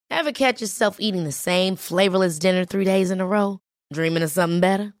Ever catch yourself eating the same flavorless dinner 3 days in a row? Dreaming of something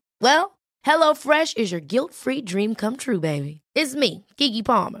better? Well, HelloFresh is your guilt-free dream come true, baby. It's me, Keke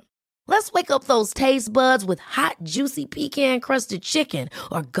Palmer. Let's wake up those taste buds with hot, juicy pecan-crusted chicken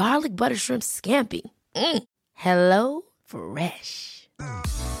or garlic butter shrimp scampi. Hello Fresh.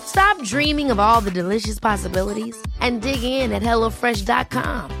 Stop dreaming of all the delicious possibilities and dig in at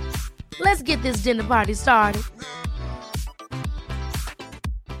HelloFresh.com. Let's get this dinner party started.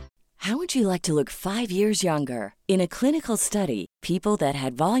 How would you like to look 5 years younger? In a clinical study, people that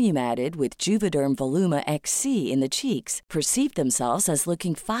had volume added with Juvederm Voluma XC in the cheeks perceived themselves as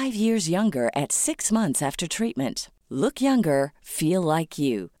looking 5 years younger at 6 months after treatment. Look younger, feel like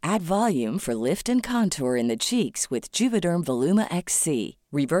you. Add volume for lift and contour in the cheeks with Juvederm Voluma XC.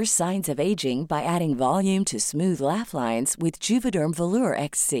 Reverse signs of aging by adding volume to smooth laugh lines with Juvederm Volure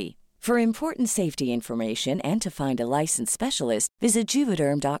XC. For important safety information and to find a licensed specialist, visit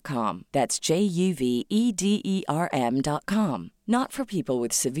Juvederm.com. That's JUVEDERM.com. Not for people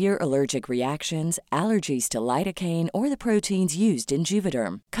with severe allergic reactions, allergies to lidocaine, or the proteins used in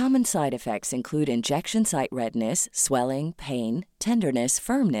Juvederm. Common side effects include injection site redness, swelling, pain, tenderness,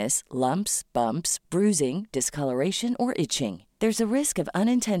 firmness, lumps, bumps, bruising, discoloration, or itching. There's a risk of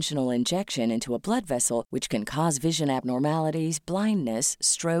unintentional injection into a blood vessel, which can cause vision abnormalities, blindness,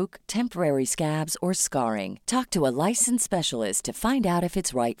 stroke, temporary scabs, or scarring. Talk to a licensed specialist to find out if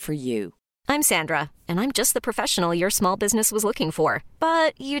it's right for you. I'm Sandra, and I'm just the professional your small business was looking for.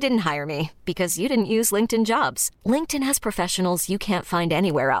 But you didn't hire me because you didn't use LinkedIn Jobs. LinkedIn has professionals you can't find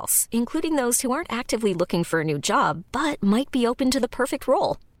anywhere else, including those who aren't actively looking for a new job, but might be open to the perfect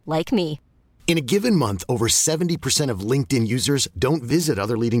role, like me. In a given month, over 70% of LinkedIn users don't visit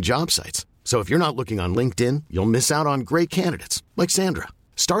other leading job sites. So if you're not looking on LinkedIn, you'll miss out on great candidates like Sandra.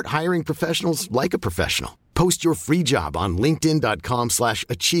 Start hiring professionals like a professional. Post your free job on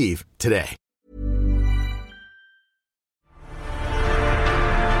linkedin.com/achieve today.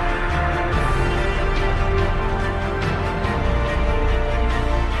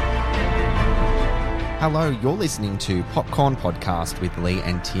 Hello, you're listening to Popcorn Podcast with Lee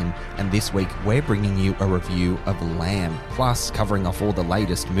and Tim, and this week we're bringing you a review of Lamb, plus covering off all the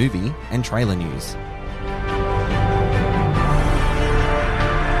latest movie and trailer news.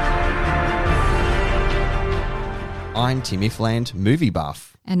 I'm Tim Ifland, movie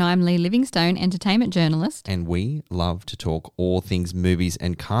buff. And I'm Lee Livingstone, entertainment journalist. And we love to talk all things movies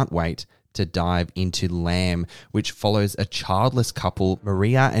and can't wait to dive into Lamb, which follows a childless couple,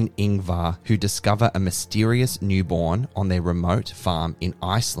 Maria and Ingvar, who discover a mysterious newborn on their remote farm in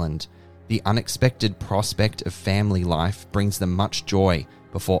Iceland. The unexpected prospect of family life brings them much joy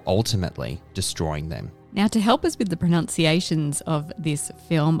before ultimately destroying them. Now, to help us with the pronunciations of this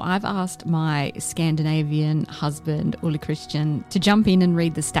film, I've asked my Scandinavian husband, Ole Christian, to jump in and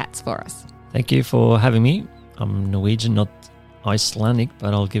read the stats for us. Thank you for having me. I'm Norwegian, not Icelandic,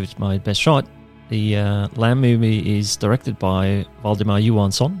 but I'll give it my best shot. The Lamb movie is directed by Valdemar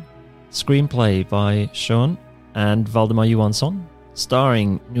Johansson, screenplay by Sean and Valdemar Johansson,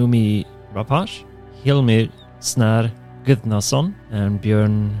 starring Noomi Rapace, Hilmir Snær Gudnason, and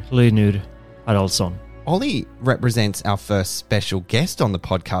Björn Hlynur Haraldsson. Ollie represents our first special guest on the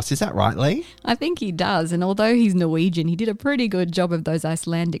podcast. Is that right, Lee? I think he does, and although he's Norwegian, he did a pretty good job of those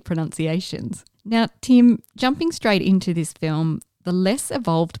Icelandic pronunciations. Now, Tim, jumping straight into this film, the less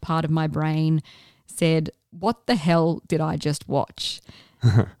evolved part of my brain said, what the hell did I just watch?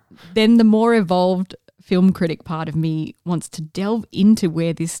 Then the more evolved film critic part of me wants to delve into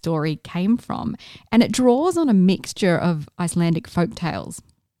where this story came from, and it draws on a mixture of Icelandic folktales.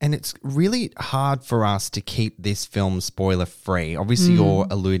 And it's really hard for us to keep this film spoiler-free. Obviously, you're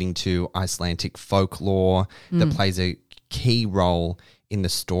alluding to Icelandic folklore that plays a key role in the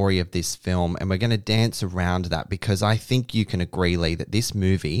story of this film, and we're going to dance around that because I think you can agree, Lee, that this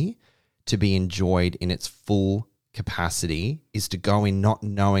movie, to be enjoyed in its full capacity, is to go in not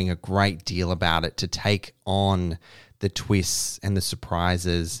knowing a great deal about it, to take on the twists and the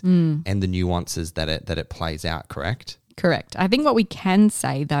surprises and the nuances that it plays out, correct? Correct. I think what we can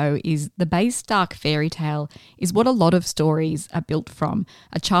say, though, is the base dark fairy tale is what a lot of stories are built from.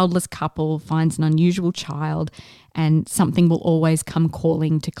 A childless couple finds an unusual child and something will always come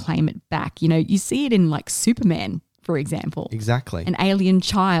calling to claim it back. You know, you see it in like Superman, for example. Exactly. An alien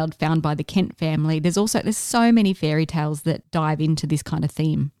child found by the Kent family. There's so many fairy tales that dive into this kind of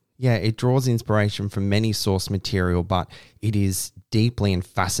theme. Yeah, it draws inspiration from many source material, but it is deeply and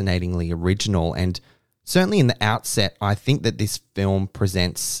fascinatingly original. And certainly in the outset, I think that this film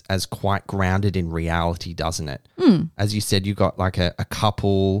presents as quite grounded in reality, doesn't it? As you said, you got like a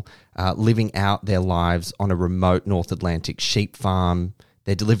couple living out their lives on a remote North Atlantic sheep farm.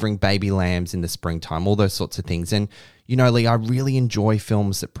 they're delivering baby lambs in the springtime, all those sorts of things. And, you know, Lee, I really enjoy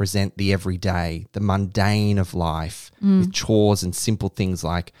films that present the everyday, the mundane of life with chores and simple things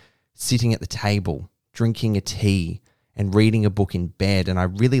like sitting at the table, drinking a tea and reading a book in bed. And I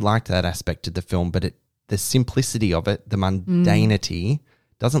really liked that aspect of the film, but the simplicity of it, the mundanity,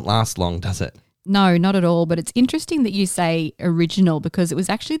 doesn't last long, does it? No, not at all. But it's interesting that you say original because it was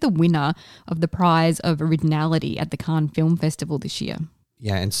actually the winner of the prize of originality at the Cannes Film Festival this year.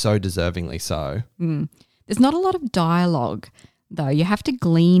 Yeah, and so deservingly so. There's not a lot of dialogue, though. You have to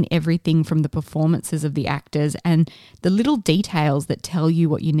glean everything from the performances of the actors and the little details that tell you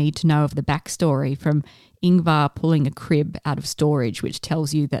what you need to know of the backstory, from Ingvar pulling a crib out of storage, which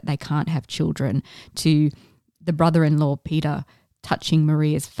tells you that they can't have children, to the brother-in-law, Peter, touching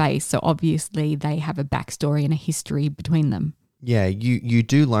Maria's face. So obviously they have a backstory and a history between them. Yeah, you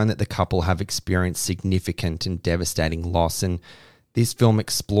do learn that the couple have experienced significant and devastating loss, and this film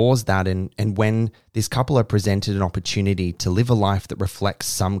explores that. And when this couple are presented an opportunity to live a life that reflects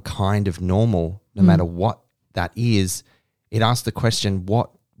some kind of normal, no matter what that is, it asks the question,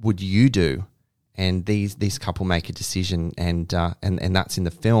 what would you do? And these couple make a decision, and that's in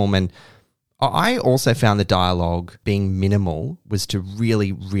the film. And I also found the dialogue being minimal was to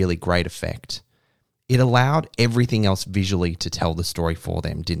really, really great effect. It allowed everything else visually to tell the story for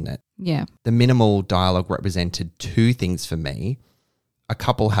them, didn't it? Yeah. The minimal dialogue represented two things for me: a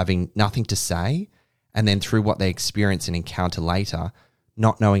couple having nothing to say, and then through what they experience and encounter later,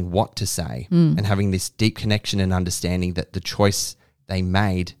 not knowing what to say, and having this deep connection and understanding that the choice they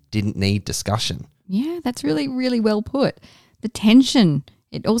made didn't need discussion. Yeah, that's really, really well put. The tension,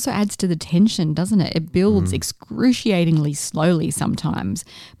 it also adds to the tension, doesn't it? It builds excruciatingly slowly sometimes,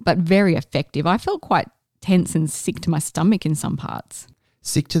 but very effective. I felt quite tense and sick to my stomach in some parts.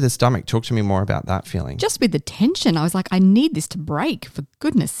 Sick to the stomach. Talk to me more about that feeling. Just with the tension, I was like, I need this to break. For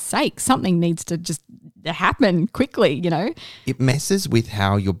goodness sake, something needs to just happen quickly, you know? It messes with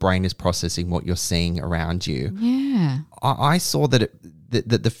how your brain is processing what you're seeing around you. Yeah. I saw that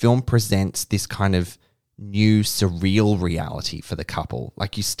that the film presents this kind of new surreal reality for the couple.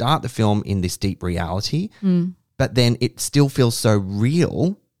 Like, you start the film in this deep reality, but then it still feels so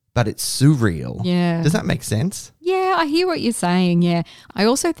real, but it's surreal. Yeah. Does that make sense? Yeah, I hear what you're saying, yeah. I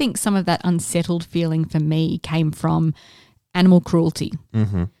also think some of that unsettled feeling for me came from animal cruelty.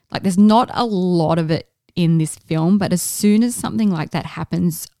 Mm-hmm. Like, there's not a lot of it in this film, but as soon as something like that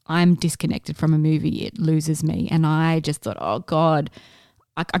happens, I'm disconnected from a movie. It loses me. And I just thought, oh God,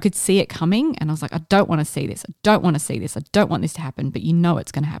 I could see it coming, and I was like, I don't want to see this. I don't want to see this. I don't want this to happen, but you know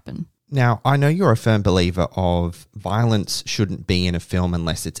it's going to happen. Now, I know you're a firm believer of violence shouldn't be in a film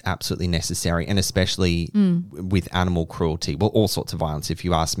unless it's absolutely necessary, and especially with animal cruelty. Well, all sorts of violence, if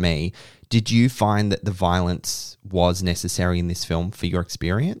you ask me. Did you find that the violence was necessary in this film for your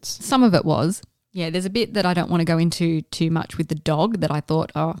experience? Some of it was. Yeah, there's a bit that I don't want to go into too much with the dog that I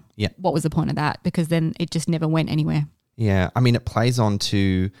thought, what was the point of that? Because then it just never went anywhere. Yeah, I mean, it plays on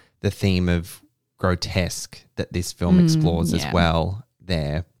to the theme of grotesque that this film explores as well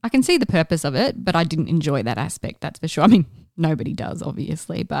there. I can see the purpose of it, but I didn't enjoy that aspect, that's for sure. I mean, nobody does,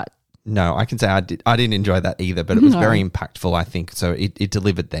 obviously, but... No, I can say I didn't enjoy that either, but it was very impactful, I think, so it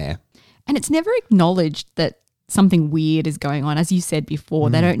delivered there. And it's never acknowledged that something weird is going on. As you said before,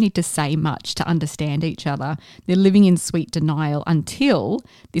 they don't need to say much to understand each other. They're living in sweet denial until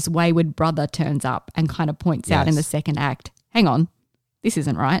this wayward brother turns up and kind of points out in the second act, hang on, this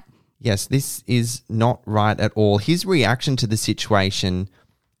isn't right. Yes, this is not right at all. His reaction to the situation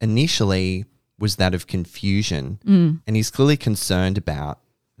initially was that of confusion, and he's clearly concerned about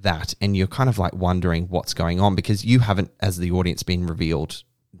that, and you're kind of like wondering what's going on because you haven't, as the audience, been revealed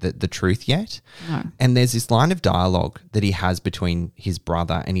the truth yet. No. And there's this line of dialogue that he has between his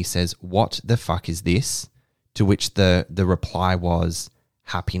brother, and he says, "What the fuck is this?" To which the reply was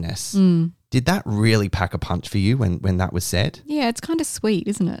happiness. Did that really pack a punch for you when that was said? Yeah, it's kind of sweet,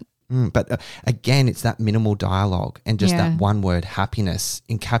 isn't it? But again, it's that minimal dialogue, and just that one word, happiness,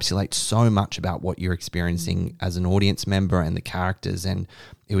 encapsulates so much about what you're experiencing as an audience member and the characters, and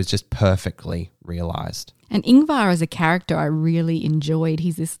it was just perfectly realised. And Ingvar as a character I really enjoyed.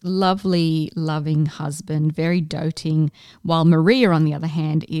 He's this lovely, loving husband, very doting, while Maria, on the other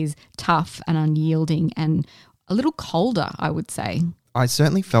hand, is tough and unyielding and a little colder, I would say. I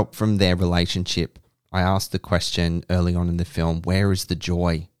certainly felt from their relationship, I asked the question early on in the film, where is the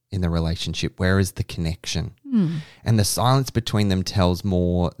joy in the relationship? Where is the connection? And the silence between them tells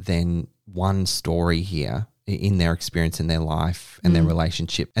more than one story here. in their experience in their life and their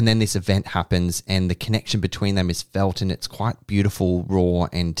relationship. And then this event happens and the connection between them is felt, and it's quite beautiful, raw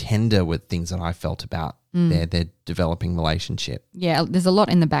and tender with things that I felt about their developing relationship. Yeah, there's a lot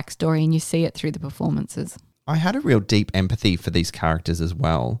in the backstory and you see it through the performances. I had a real deep empathy for these characters as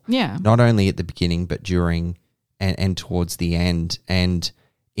well. Yeah. Not only at the beginning, but during and towards the end. And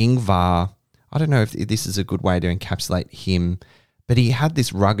Ingvar, I don't know if this is a good way to encapsulate him, but he had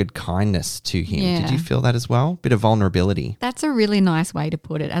this rugged kindness to him. Yeah. Did you feel that as well? Bit of vulnerability. That's a really nice way to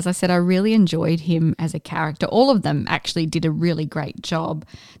put it. As I said, I really enjoyed him as a character. All of them actually did a really great job.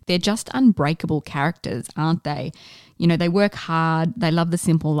 They're just unbreakable characters, aren't they? You know, they work hard, they love the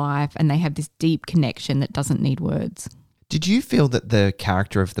simple life, and they have this deep connection that doesn't need words. Did you feel that the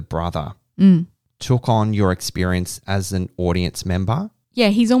character of the brother took on your experience as an audience member? Yeah,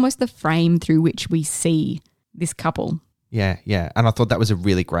 he's almost the frame through which we see this couple. Yeah. And I thought that was a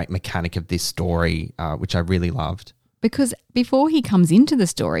really great mechanic of this story, which I really loved. Because before he comes into the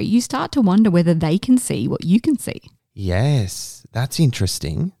story, you start to wonder whether they can see what you can see. Yes, that's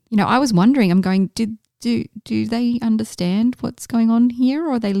interesting. You know, I was wondering, I'm going, do they understand what's going on here,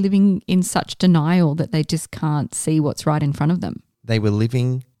 or are they living in such denial that they just can't see what's right in front of them? They were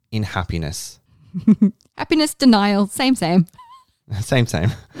living in happiness. Happiness, denial, same. Same.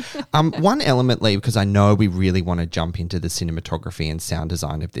 One element, Lee, because I know we really want to jump into the cinematography and sound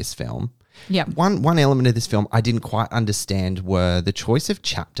design of this film. Yeah. One element of this film I didn't quite understand were the choice of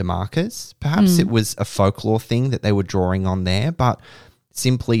chapter markers. Perhaps it was a folklore thing that they were drawing on there, but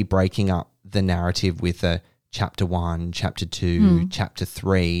simply breaking up the narrative with a chapter 1, chapter 2, chapter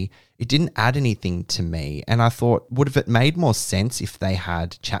 3, it didn't add anything to me. And I thought, would have it made more sense if they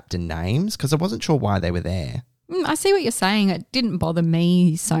had chapter names? Because I wasn't sure why they were there. I see what you're saying. It didn't bother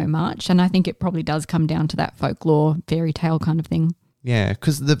me so much, and I think it probably does come down to that folklore fairy tale kind of thing. Yeah,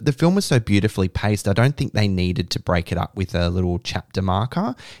 because the film was so beautifully paced, I don't think they needed to break it up with a little chapter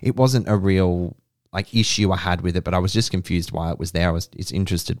marker. It wasn't a real issue I had with it, but I was just confused why it was there. I was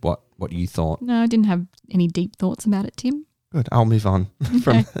interested what you thought. No, I didn't have any deep thoughts about it, Tim. Good, I'll move on.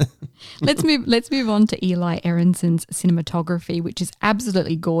 Okay. Let's move on to Eli Aronson's cinematography, which is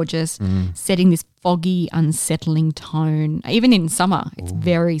absolutely gorgeous, setting this foggy, unsettling tone. Even in summer, it's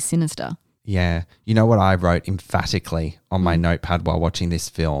very sinister. Yeah. You know what I wrote emphatically on my notepad while watching this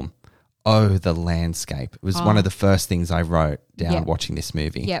film? Oh, the landscape. It was one of the first things I wrote down watching this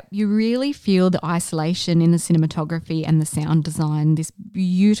movie. Yep. You really feel the isolation in the cinematography and the sound design, this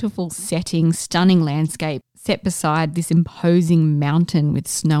beautiful setting, stunning landscape set beside this imposing mountain with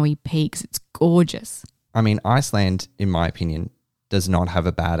snowy peaks. It's gorgeous. I mean, Iceland, in my opinion, does not have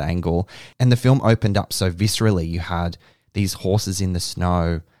a bad angle. And the film opened up so viscerally. You had these horses in the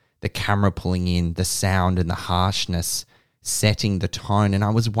snow, the camera pulling in, the sound and the harshness, setting the tone. And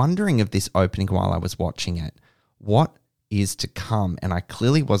I was wondering of this opening while I was watching it, what is to come? And I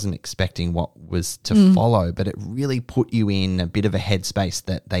clearly wasn't expecting what was to follow, but it really put you in a bit of a headspace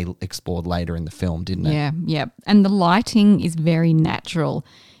that they explored later in the film, didn't it? Yeah. And the lighting is very natural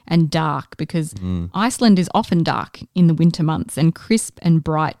and dark because Iceland is often dark in the winter months and crisp and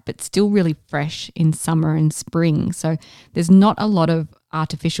bright, but still really fresh in summer and spring. So there's not a lot of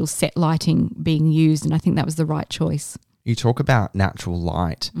artificial set lighting being used, and I think that was the right choice. You talk about natural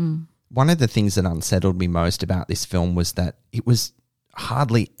light. One of the things that unsettled me most about this film was that it was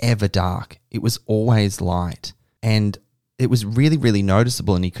hardly ever dark. It was always light. And it was really, really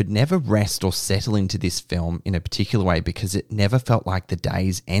noticeable, and you could never rest or settle into this film in a particular way because it never felt like the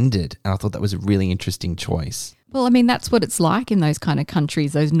days ended. And I thought that was a really interesting choice. Well, I mean, that's what it's like in those kind of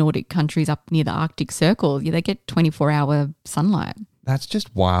countries, those Nordic countries up near the Arctic Circle. They get 24-hour sunlight. That's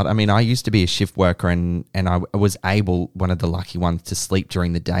just wild. I mean, I used to be a shift worker and I was able, one of the lucky ones, to sleep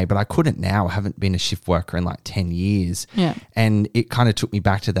during the day, but I couldn't now. I haven't been a shift worker in like 10 years. Yeah. And it kind of took me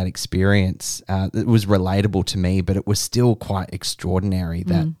back to that experience. It was relatable to me, but it was still quite extraordinary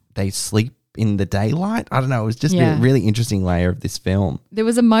that they sleep in the daylight. I don't know. It was just a really interesting layer of this film. There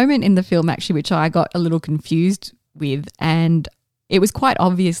was a moment in the film actually which I got a little confused with, and it was quite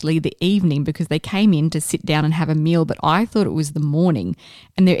obviously the evening because they came in to sit down and have a meal, but I thought it was the morning,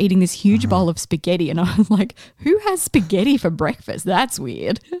 and they're eating this huge bowl of spaghetti, and I was like, who has spaghetti for breakfast? That's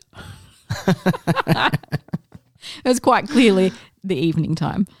weird. It was quite clearly the evening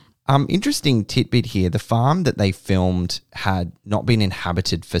time. Interesting tidbit here. The farm that they filmed had not been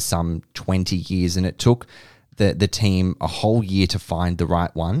inhabited for some 20 years, and it took the team a whole year to find the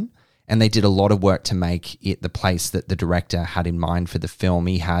right one. And they did a lot of work to make it the place that the director had in mind for the film.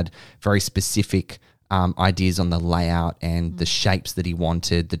 He had very specific ideas on the layout and the shapes that he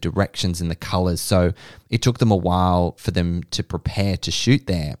wanted, the directions and the colors. So it took them a while for them to prepare to shoot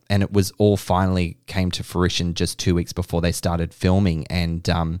there. And it was all finally came to fruition just 2 weeks before they started filming, and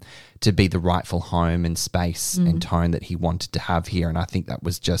to be the rightful home and space and tone that he wanted to have here. And I think that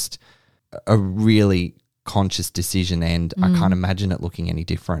was just a really conscious decision, and I can't imagine it looking any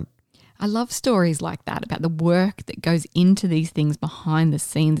different. I love stories like that about the work that goes into these things behind the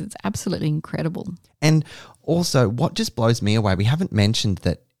scenes. It's absolutely incredible. And also, what just blows me away, we haven't mentioned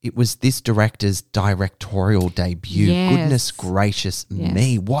that it was this director's directorial debut. Yes. Goodness gracious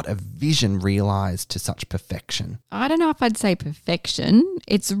me, what a vision realised to such perfection. I don't know if I'd say perfection.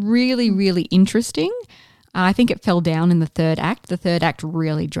 It's really, really interesting. I think it fell down in the third act. The third act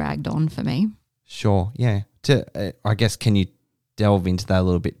really dragged on for me. Sure, yeah. I guess, can you delve into that a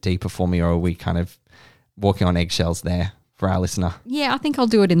little bit deeper for me, or are we kind of walking on eggshells there for our listener? Yeah, I think I'll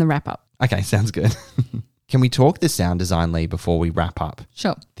do it in the wrap-up. Okay, sounds good. Can we talk the sound design, Lee, before we wrap up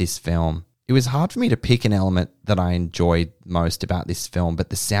Sure. this film? It was hard for me to pick an element that I enjoyed most about this film, but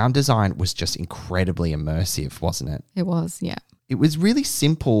the sound design was just incredibly immersive, wasn't it? It was, yeah. It was really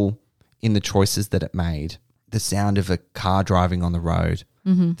simple in the choices that it made. The sound of a car driving on the road,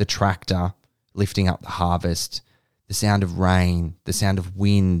 the tractor lifting up the harvest, the sound of rain, the sound of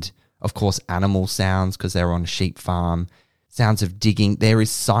wind, of course, animal sounds because they're on a sheep farm, sounds of digging. There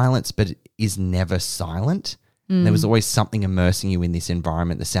is silence, but it is never silent. There was always something immersing you in this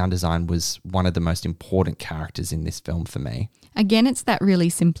environment. The sound design was one of the most important characters in this film for me. Again, it's that really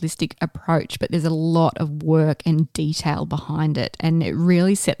simplistic approach, but there's a lot of work and detail behind it. And it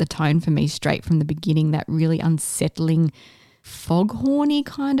really set the tone for me straight from the beginning, that really unsettling foghorny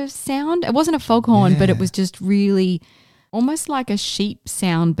kind of sound. It wasn't a foghorn, but it was just really almost like a sheep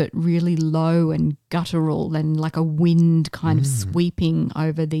sound, but really low and guttural, and like a wind kind of sweeping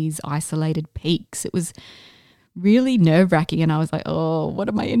over these isolated peaks. It was really nerve-wracking, and I was like, oh, what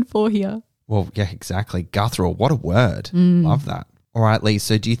am I in for here? Well, yeah, exactly. Guttural, what a word. Love that. All right, Lee,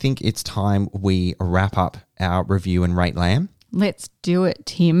 so do you think it's time we wrap up our review and rate Lamb? Let's do it,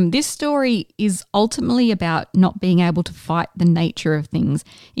 Tim. This story is ultimately about not being able to fight the nature of things,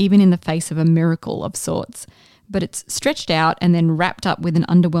 even in the face of a miracle of sorts. But it's stretched out and then wrapped up with an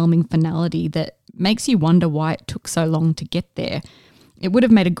underwhelming finality that makes you wonder why it took so long to get there. It would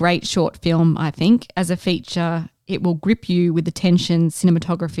have made a great short film, I think. As a feature, it will grip you with the tension,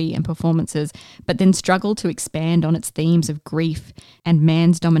 cinematography and performances, but then struggle to expand on its themes of grief and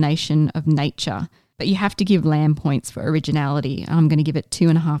man's domination of nature. But you have to give Lamb points for originality. I'm going to give it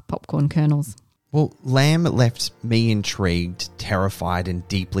 2.5 popcorn kernels. Well, Lamb left me intrigued, terrified and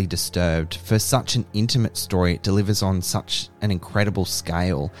deeply disturbed. For such an intimate story, it delivers on such an incredible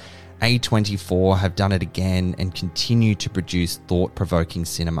scale. A24 have done it again and continue to produce thought-provoking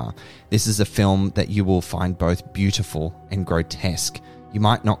cinema. This is a film that you will find both beautiful and grotesque. You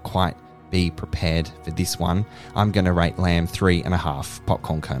might not quite be prepared for this one. I'm going to rate Lamb 3.5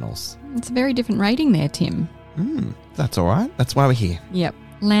 popcorn kernels. It's a very different rating there, Tim. That's all right. That's why we're here. Yep.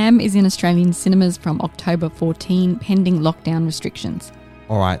 Lamb is in Australian cinemas from October 14, pending lockdown restrictions.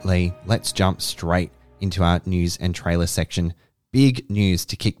 All right, Lee, let's jump straight into our news and trailer section. Big news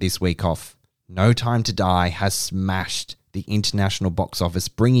to kick this week off. No Time to Die has smashed the international box office,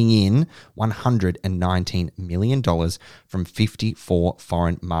 bringing in $119 million from 54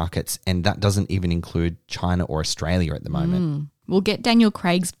 foreign markets. And that doesn't even include China or Australia at the moment. We'll get Daniel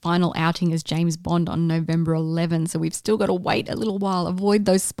Craig's final outing as James Bond on November 11, so we've still got to wait a little while. Avoid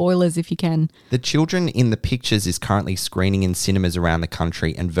those spoilers if you can. The Children in the Pictures is currently screening in cinemas around the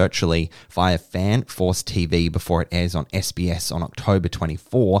country and virtually via Fan Force TV before it airs on SBS on October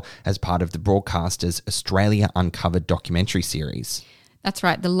 24 as part of the broadcaster's Australia Uncovered documentary series. That's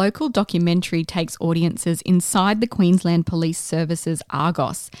right. The local documentary takes audiences inside the Queensland Police Service's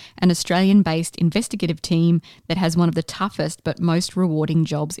Argos, an Australian-based investigative team that has one of the toughest but most rewarding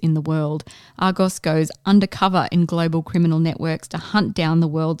jobs in the world. Argos goes undercover in global criminal networks to hunt down the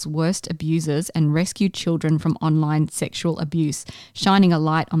world's worst abusers and rescue children from online sexual abuse, shining a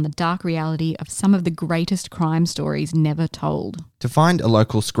light on the dark reality of some of the greatest crime stories never told. To find a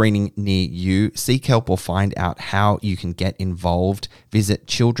local screening near you, seek help or find out how you can get involved, visit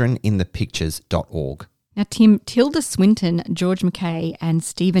childreninthepictures.org. Now, Tim, Tilda Swinton, George Mackay and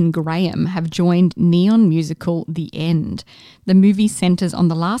Stephen Graham have joined Neon musical The End. The movie centres on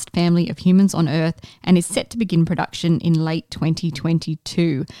the last family of humans on Earth and is set to begin production in late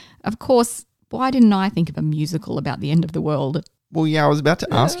 2022. Of course, why didn't I think of a musical about the end of the world? Well, yeah, I was about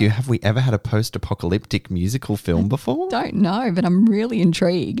to ask you, have we ever had a post-apocalyptic musical film before? Don't know, but I'm really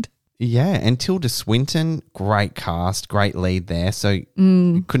intrigued. Yeah, and Tilda Swinton, great cast, great lead there. So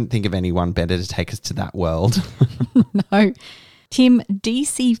you couldn't think of anyone better to take us to that world. No. Tim,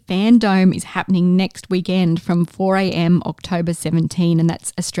 DC Fandome is happening next weekend from 4 a.m. October 17, and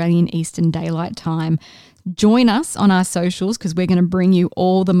that's Australian Eastern Daylight Time. Join us on our socials because we're going to bring you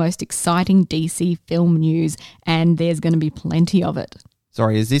all the most exciting DC film news, and there's going to be plenty of it.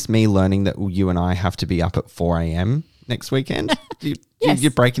 Sorry, is this me learning that you and I have to be up at 4 a.m. next weekend? Yes.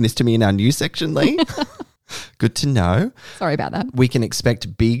 You're breaking this to me in our news section, Lee? Good to know. Sorry about that. We can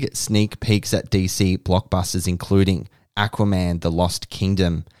expect big sneak peeks at DC blockbusters, including Aquaman, The Lost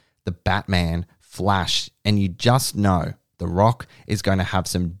Kingdom, The Batman, Flash, and you just know The Rock is going to have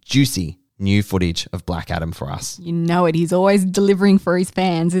some juicy new footage of Black Adam for us. You know it. He's always delivering for his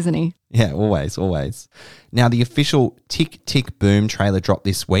fans, isn't he? Yeah, always, always. Now, the official Tick, Tick, Boom trailer dropped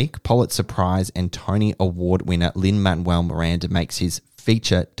this week. Pulitzer Prize and Tony Award winner Lin-Manuel Miranda makes his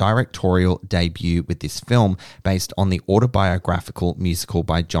feature directorial debut with this film based on the autobiographical musical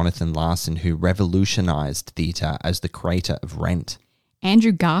by Jonathan Larson, who revolutionized theatre as the creator of Rent.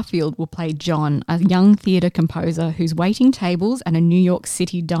 Andrew Garfield will play John, a young theatre composer who's waiting tables at a New York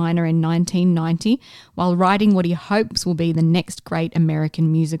City diner in 1990 while writing what he hopes will be the next great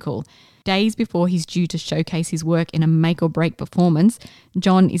American musical. Days before he's due to showcase his work in a make-or-break performance,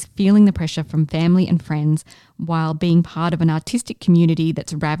 John is feeling the pressure from family and friends while being part of an artistic community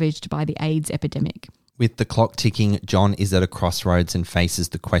that's ravaged by the AIDS epidemic. With the clock ticking, John is at a crossroads and faces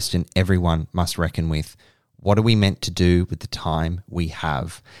the question everyone must reckon with. What are we meant to do with the time we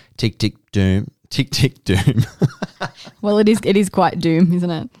have? Tick, tick, doom. Tick, tick, doom. Well, it is quite doom,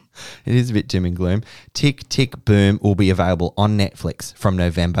 isn't it? It is a bit doom and gloom. Tick, Tick, Boom will be available on Netflix from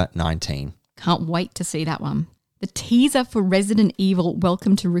November 19. Can't wait to see that one. The teaser for Resident Evil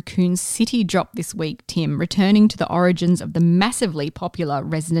Welcome to Raccoon City dropped this week, Tim, returning to the origins of the massively popular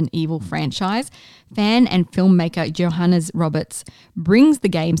Resident Evil franchise. Fan and filmmaker Johannes Roberts brings the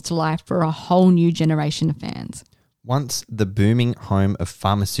games to life for a whole new generation of fans. Once the booming home of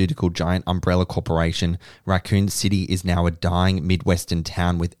pharmaceutical giant Umbrella Corporation, Raccoon City is now a dying Midwestern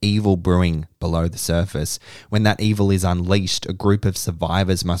town with evil brewing below the surface. When that evil is unleashed, a group of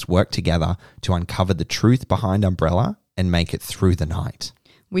survivors must work together to uncover the truth behind Umbrella and make it through the night.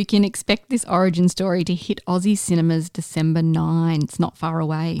 We can expect this origin story to hit Aussie cinemas December 9. It's not far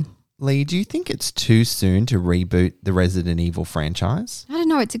away. Lee, do you think it's too soon to reboot the Resident Evil franchise? I don't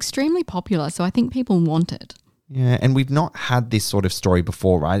know. It's extremely popular, so I think people want it. Yeah, and we've not had this sort of story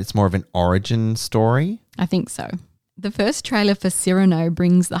before, right? It's more of an origin story. I think so. The first trailer for Cyrano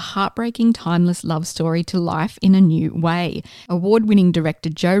brings the heartbreaking, timeless love story to life in a new way. Award-winning director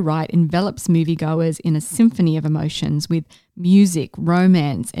Joe Wright envelops moviegoers in a symphony of emotions with music,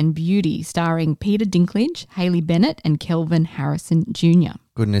 romance and beauty starring Peter Dinklage, Hayley Bennett and Kelvin Harrison Jr.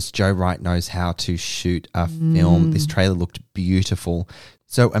 Goodness, Joe Wright knows how to shoot a film. This trailer looked beautiful.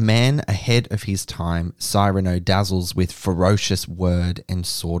 So a man ahead of his time, Cyrano dazzles with ferocious word and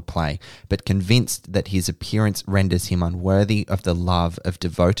swordplay, but convinced that his appearance renders him unworthy of the love of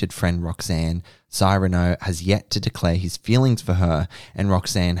devoted friend Roxanne, Cyrano has yet to declare his feelings for her, and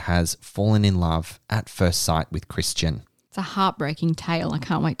Roxanne has fallen in love at first sight with Christian. It's a heartbreaking tale. I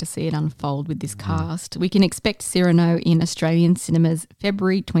can't wait to see it unfold with this cast. We can expect Cyrano in Australian cinemas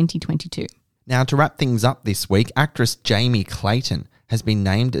February 2022. Now, to wrap things up this week, actress Jamie Clayton has been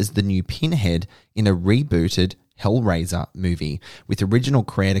named as the new Pinhead in a rebooted Hellraiser movie, with original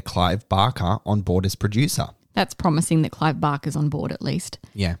creator Clive Barker on board as producer. That's promising that Clive Barker's on board at least.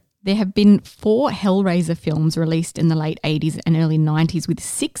 Yeah. There have been 4 Hellraiser films released in the late 80s and early 90s, with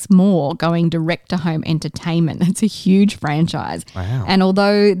 6 more going direct-to-home entertainment. It's a huge franchise. Wow. And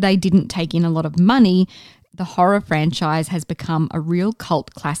although they didn't take in a lot of money, the horror franchise has become a real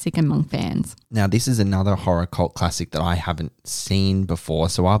cult classic among fans. Now, this is another horror cult classic that I haven't seen before,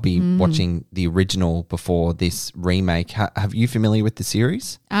 so I'll be watching the original before this remake. Have you familiar with the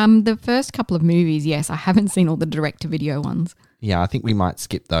series? The first couple of movies, yes. I haven't seen all the direct-to-video ones. Yeah, I think we might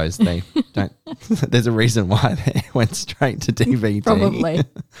skip those. They don't. There's a reason why they went straight to DVD. Probably.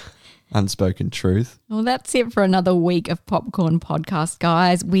 Unspoken truth. Well, that's it for another week of Popcorn Podcast,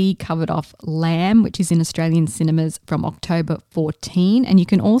 guys. We covered off Lamb, which is in Australian cinemas from October 14, and you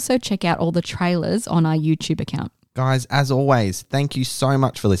can also check out all the trailers on our YouTube account. Guys, as always, thank you so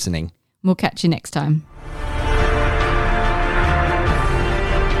much for listening. We'll catch you next time.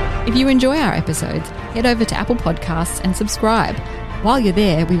 If you enjoy our episodes, head over to Apple Podcasts and subscribe. While you're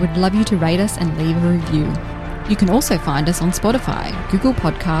there, we would love you to rate us and leave a review. You can also find us on Spotify, Google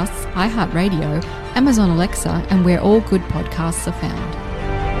Podcasts, iHeartRadio, Amazon Alexa, and where all good podcasts are found.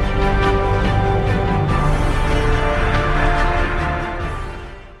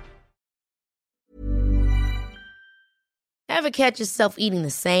 Ever catch yourself eating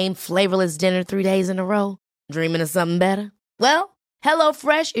the same flavorless dinner 3 days in a row? Dreaming of something better? Well,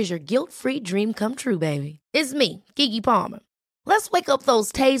 HelloFresh is your guilt-free dream come true, baby. It's me, Keke Palmer. Let's wake up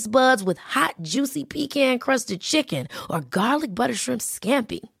those taste buds with hot, juicy pecan-crusted chicken or garlic butter shrimp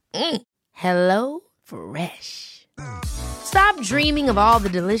scampi. Hello Fresh. Stop dreaming of all the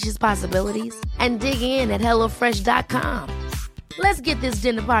delicious possibilities and dig in at HelloFresh.com. Let's get this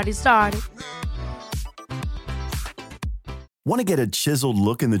dinner party started. Want to get a chiseled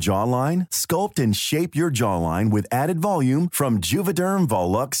look in the jawline? Sculpt and shape your jawline with added volume from Juvederm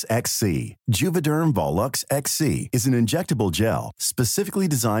Volux XC. Juvederm Volux XC is an injectable gel specifically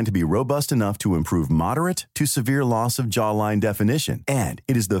designed to be robust enough to improve moderate to severe loss of jawline definition. And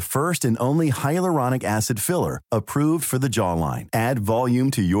it is the first and only hyaluronic acid filler approved for the jawline. Add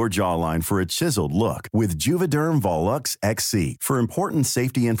volume to your jawline for a chiseled look with Juvederm Volux XC. For important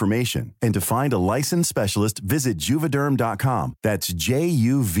safety information and to find a licensed specialist, visit Juvederm.com. That's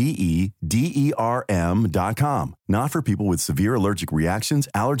Juvederm.com. Not for people with severe allergic reactions,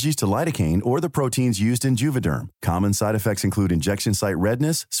 allergies to lidocaine, or the proteins used in Juvederm. Common side effects include injection site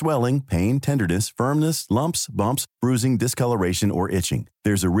redness, swelling, pain, tenderness, firmness, lumps, bumps, bruising, discoloration, or itching.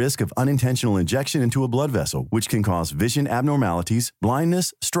 There's a risk of unintentional injection into a blood vessel, which can cause vision abnormalities,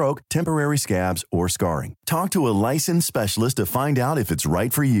 blindness, stroke, temporary scabs, or scarring. Talk to a licensed specialist to find out if it's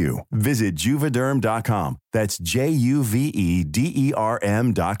right for you. Visit Juvederm.com. That's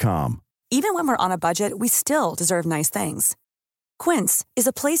Juvederm.com. Even when we're on a budget, we still deserve nice things. Quince is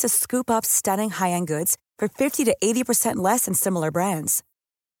a place to scoop up stunning high-end goods for 50 to 80% less than similar brands.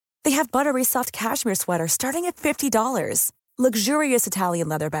 They have buttery soft cashmere sweaters starting at $50, luxurious Italian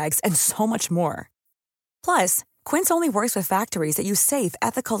leather bags, and so much more. Plus, Quince only works with factories that use safe,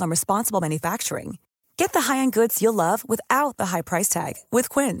 ethical, and responsible manufacturing. Get the high-end goods you'll love without the high price tag with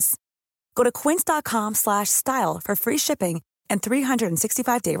Quince. Go to quince.com/style for free shipping and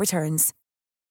 365-day returns.